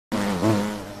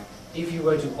if you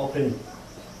were to open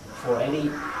for any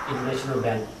international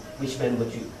band, which band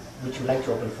would you like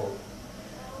to open for?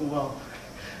 Wow.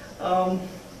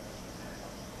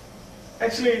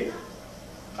 Actually,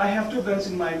 I have two bands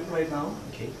in mind right now.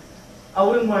 Okay. I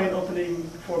wouldn't mind opening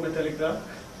for Metallica,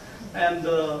 and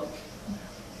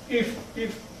if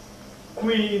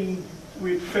Queen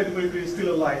with Freddie Mercury is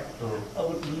still alive, I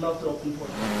would love to open for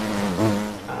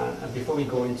them. Before we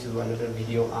go into another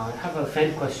video, I have a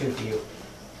fan question for you.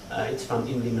 It's from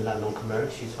Imli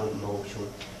Lee. She's from Moshun.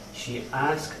 She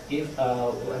asked if,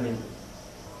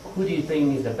 who do you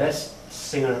think is the best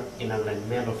singer in Nagaland,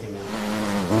 male or female?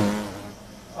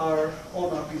 Our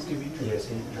own artist, you mean? Yes,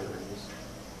 in Nagaland. Yes.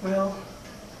 Well,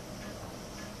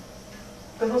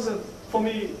 that was for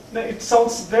me, it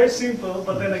sounds very simple,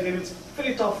 but then again, it's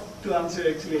very tough to answer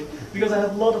actually, because I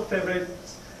have a lot of favorite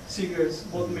singers,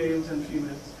 both males and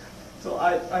females. So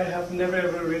I have never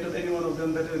ever rated any one of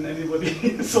them better than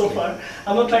anybody so far.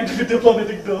 I'm not trying to be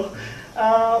diplomatic though.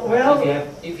 Well,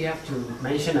 if you have to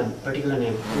mention a particular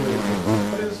name, who would you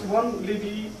pick? There's one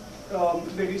lady,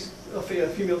 a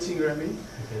female singer, I mean.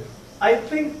 Okay. I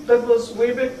think that was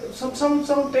way back, some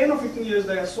 10 or 15 years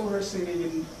back, I saw her singing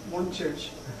in one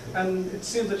church. Okay. And it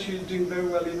seems that she's doing very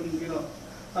well even,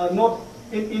 not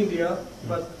in India,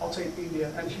 but outside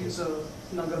India. And she's a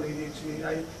Naga lady actually.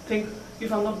 I think,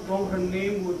 if I'm not wrong, her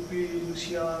name would be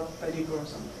Lucia Padigo or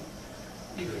something.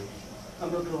 If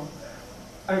I'm not wrong.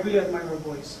 I really admire her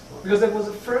voice. Because that was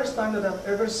the first time that I've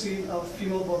ever seen a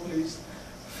female vocalist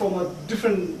from a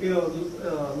different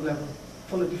level.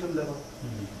 From a different level.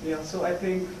 Yeah, so I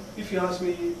think if you ask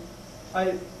me,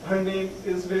 her name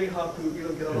is very hard to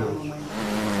get out of my mind.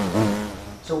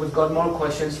 So we've got more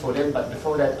questions for them, but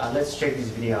before that, let's check this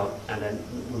video out, and then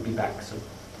we'll be back soon.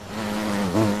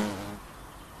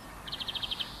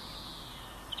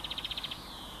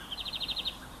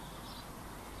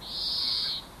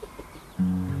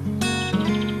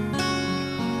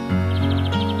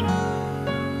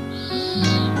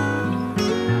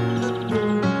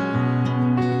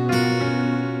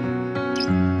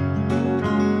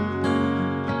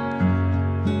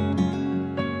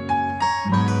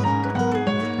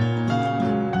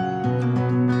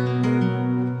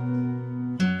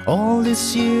 All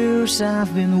these years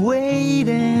I've been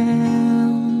waiting.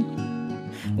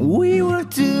 We were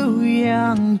too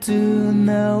young to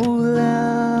know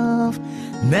love.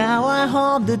 Now I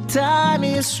hope the time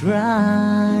is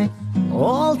right,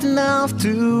 old enough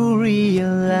to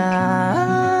realize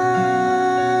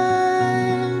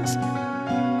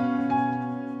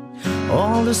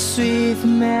all the sweet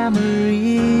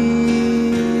memories,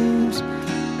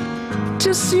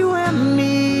 just you and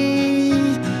me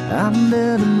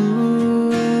under the moon,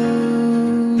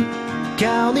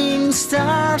 counting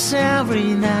stars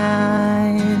every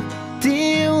night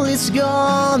till it's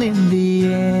gone in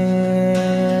the air.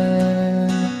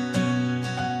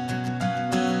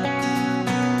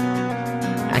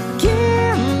 I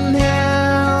can't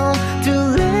help to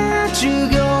let you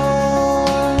go.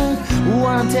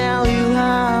 Wanna tell you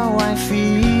how I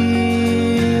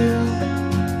feel.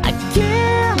 I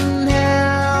can't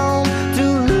help to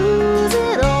lose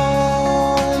it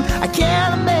all. I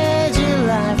can't imagine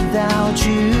life without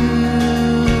you.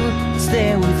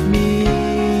 Stay with me,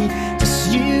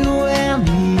 just you and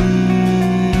me.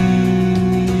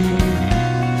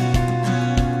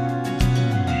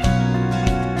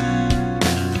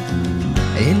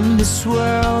 In this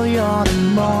world, you're the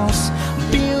most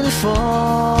beautiful.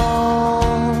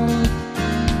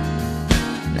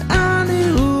 I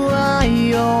knew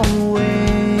I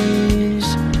always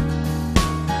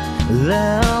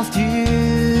loved you.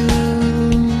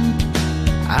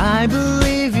 I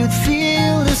believe you'd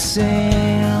feel the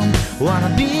same. Wanna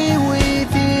be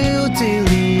with you till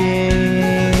the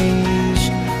age.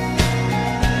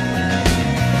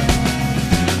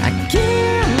 I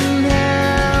can't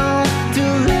help to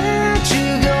let you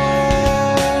go.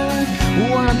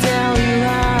 Wanna tell you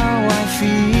how I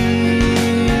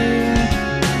feel.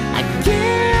 I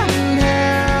can't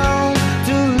help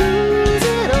to lose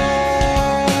it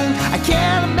all. I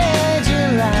can't imagine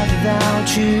life without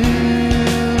you.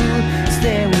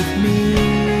 Stay with me,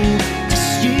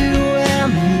 just you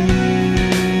and me.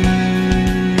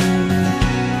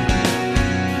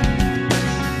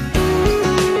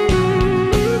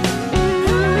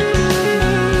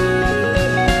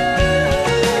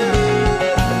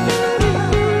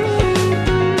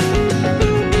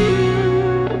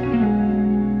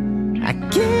 I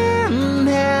can't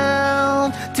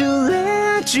help to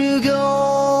let you go.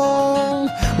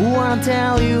 Wanna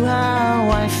tell you how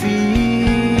I feel.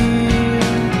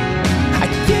 I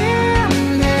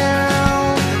can't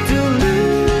help to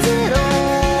lose it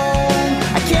all.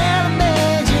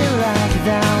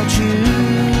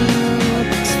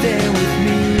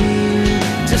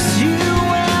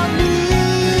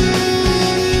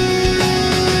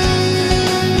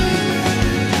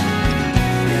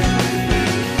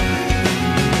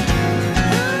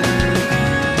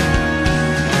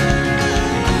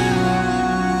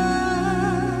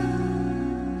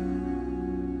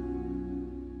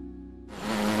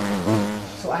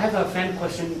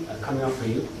 one for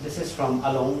you. This is from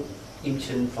Along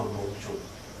Imchen from Mochu.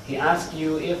 He asked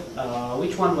you if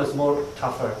which one was more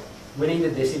tougher, winning the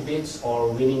Desi Beats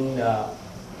or winning the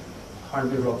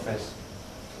Hornbill Rock Fest?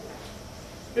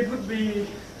 It would be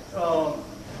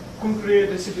Suokhrie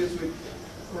Desi Beats with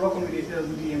Rock on with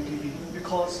the MTV,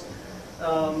 because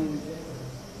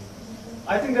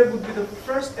I think that would be the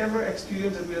first ever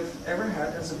experience that we have ever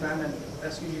had as a band and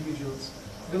as individuals.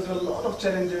 There were a lot of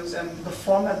challenges, and the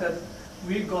format that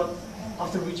we got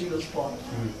after reaching the spot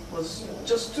was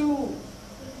just too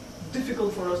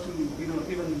difficult for us to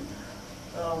even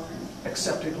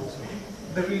accept it also.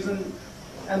 The reason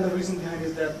behind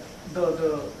is that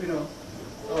the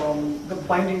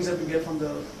bindings that we get from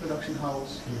the production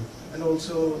house, and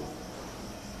also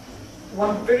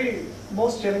one very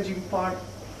most challenging part,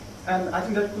 and I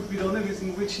think that could be the only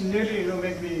reason which nearly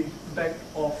made me back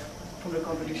off from the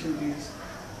competition is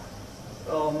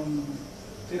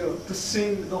to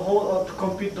sing the whole or to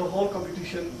compete the whole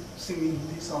competition singing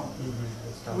Hindi song,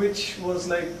 which was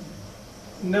like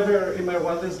never in my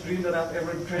wildest dream that I've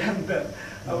ever dreamt that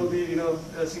I will be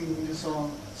singing Hindi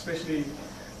song, especially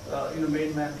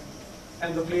main man,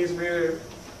 and the place where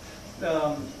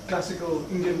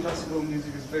Indian classical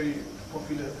music is very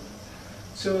popular.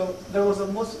 So there was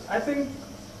I think,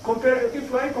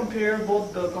 if I compare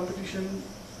both the competition,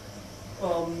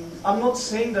 I'm not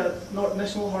saying that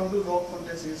National Hornbill Rock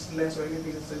Contest is less or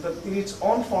anything like that, but in its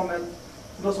own format,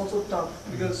 it was also tough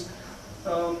because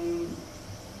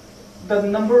the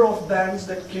number of bands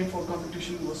that came for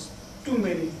competition was too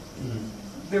many.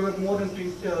 There were more than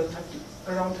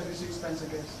around 36 bands, I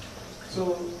guess.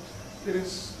 So it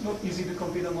is not easy to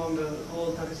compete among the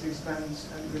whole 36 bands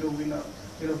and become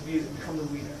the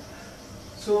winner.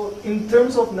 So in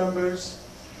terms of numbers,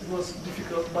 it was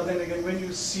difficult. But then again, when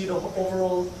you see the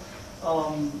overall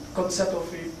concept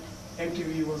of it,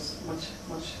 MTV was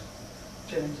much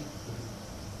challenging.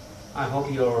 I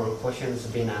hope your question has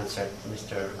been answered,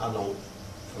 Mr. Along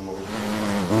from over.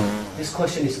 This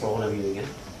question is for all of you again.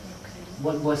 Okay.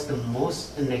 What was the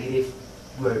most negative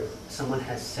word someone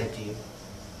has said to you?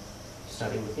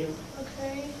 Starting with you.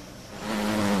 Okay.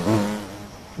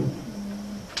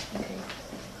 Okay.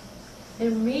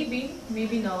 There may be,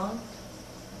 maybe not,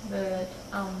 but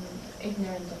I'm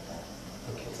ignorant of that.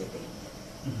 Okay. Today.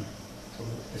 So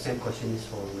the same question is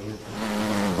for you.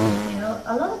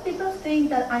 A lot of people think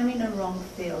that I'm in a wrong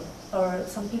field, or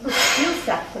some people feel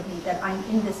sad for me that I'm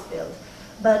in this field,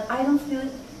 but I don't feel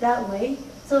that way.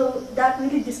 So that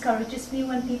really discourages me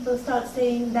when people start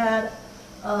saying that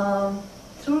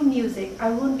through music I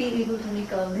won't be able to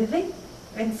make a living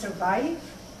and survive.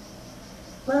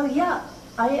 Well, yeah,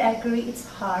 I agree it's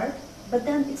hard, but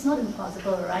then it's not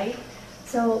impossible, right?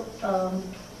 So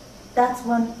that's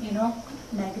one,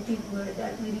 negative word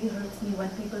that really hurts me when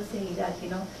people say that,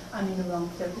 I'm in the wrong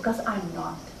field, because I'm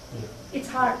not. Yeah. It's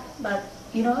hard, but,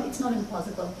 it's not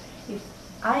impossible. If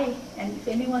I and if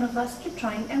any one of us keep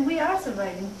trying, and we are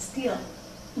surviving still,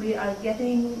 we are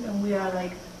getting, and we are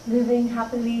like living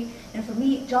happily. And for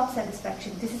me, job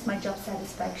satisfaction, this is my job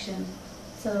satisfaction.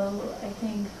 So I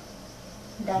think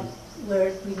that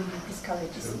word really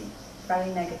discourages me.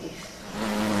 Very negative.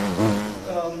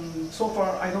 So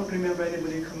far, I don't remember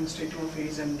anybody coming straight to my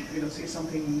face and say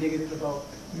something negative about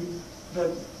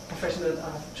the profession that I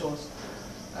have chose.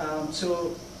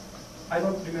 So I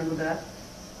don't remember that.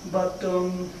 But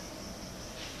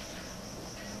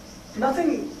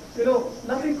nothing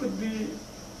could be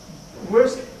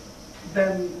worse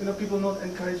than people not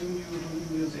encouraging you to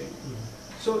do music.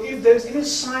 So if there's any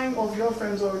sign of your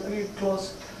friends or any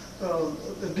close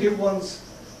dear ones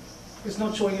is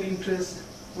not showing any interest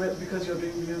because you're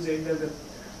doing music,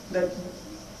 that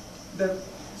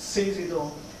says it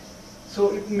all.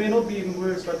 So it may not be in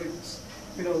words, but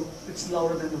it's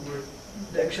louder than the word,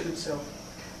 the action itself.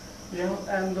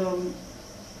 And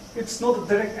it's not a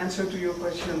direct answer to your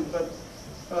question, but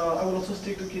I will also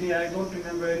stick to Kenei. I don't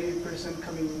remember any person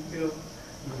coming,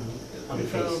 On in the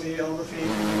front of face. me on the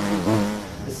face.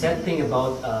 The sad thing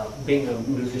about being a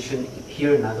musician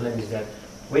here in Nagaland is that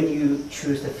when you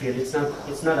choose the field, it's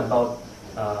not about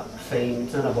fame,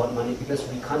 it's not about money, because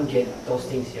we can't get those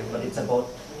things here. But it's about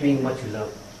doing what you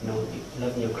love,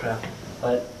 loving your craft.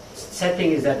 But sad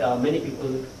thing is that many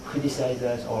people criticize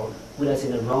us or put us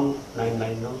in the wrong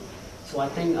limelight. So I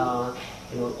think all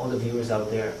the viewers out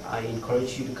there, I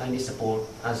encourage you to kindly support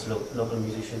us local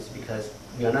musicians, because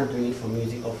we are not doing it for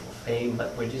music or for fame,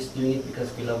 but we're just doing it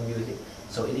because we love music.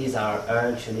 So it is our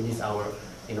urge and it is our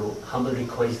humble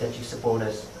request that you support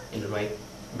us in the right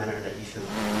manner that you should.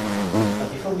 But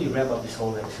before we wrap up this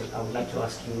whole episode, I would like to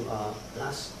ask you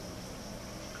last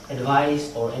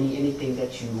advice or anything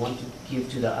that you want to give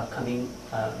to the upcoming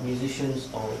musicians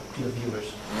or to the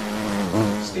viewers?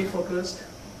 Stay focused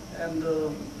and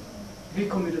be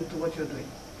committed to what you're doing.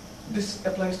 This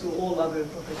applies to all other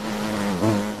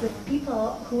professions. With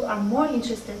people who are more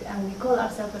interested and we call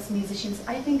ourselves as musicians,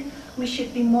 I think we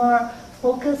should be more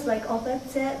focused, like Obed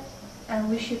said, and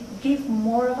we should give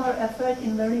more of our effort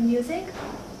in learning music.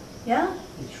 Yeah?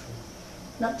 It's true.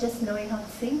 Not just knowing how to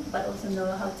sing, but also know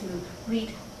how to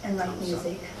read and write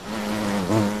music.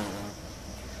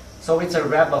 So it's a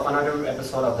wrap of another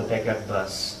episode of the Backyard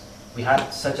Buzz. We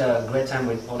had such a great time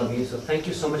with all of you, so thank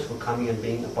you so much for coming and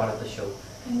being a part of the show.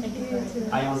 Thank you.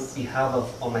 On behalf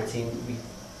of all my team,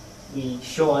 we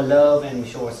show our love and we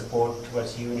show our support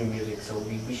towards you and your music, so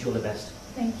we wish you all the best.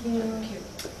 Thank you.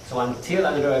 So until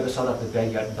another episode of the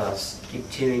Backyard Buzz, keep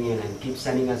tuning in and keep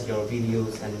sending us your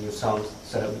videos and your songs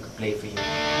so that we could play for you.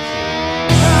 See you.